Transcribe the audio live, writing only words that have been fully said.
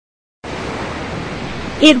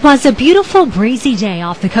It was a beautiful, breezy day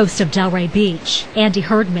off the coast of Delray Beach. Andy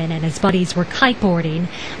Herdman and his buddies were kiteboarding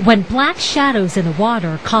when black shadows in the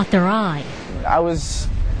water caught their eye. I was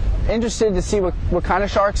interested to see what kind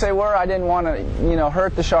of sharks they were. I didn't want to,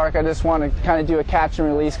 hurt the shark. I just wanted to kind of do a catch and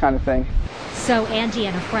release kind of thing. So Andy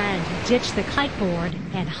and a friend ditched the kiteboard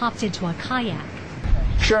and hopped into a kayak.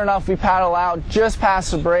 Sure enough, we paddle out just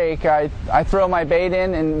past the break. I throw my bait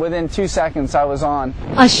in, and within 2 seconds I was on.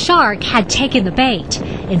 A shark had taken the bait.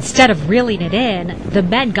 Instead of reeling it in, the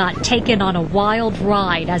men got taken on a wild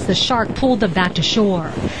ride as the shark pulled them back to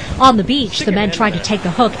shore. On the beach, the men tried to take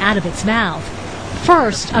the hook out of its mouth.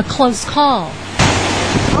 First, a close call.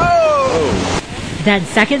 Oh! Then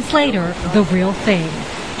seconds later, the real thing.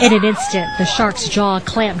 In an instant, the shark's jaw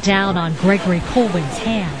clamped down on Gregory Colwin's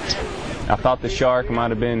hand. I thought the shark might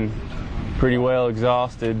have been pretty well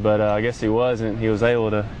exhausted, but I guess he wasn't. He was able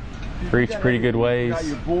to reach pretty good ways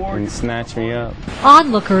and snatch me up.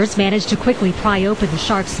 Onlookers managed to quickly pry open the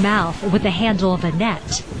shark's mouth with the handle of a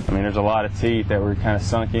net. I mean, there's a lot of teeth that were kind of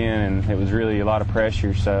sunk in, and it was really a lot of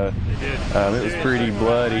pressure, so it was pretty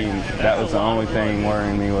bloody, and that was the only thing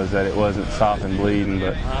worrying me, was that it wasn't stopping bleeding.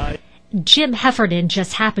 But Jim Heffernan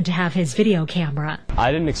just happened to have his video camera.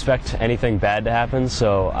 I didn't expect anything bad to happen,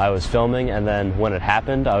 so I was filming, and then when it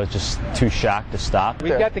happened, I was just too shocked to stop.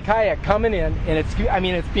 We've got the kayak coming in, and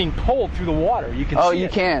it's being pulled through the water. You can see you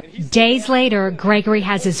it. can't. Days later, Gregory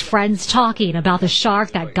has his friends talking about the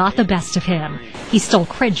shark that got the best of him. He still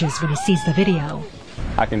cringes when he sees the video.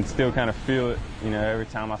 I can still kind of feel it, every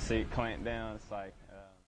time I see it clamp down. It's like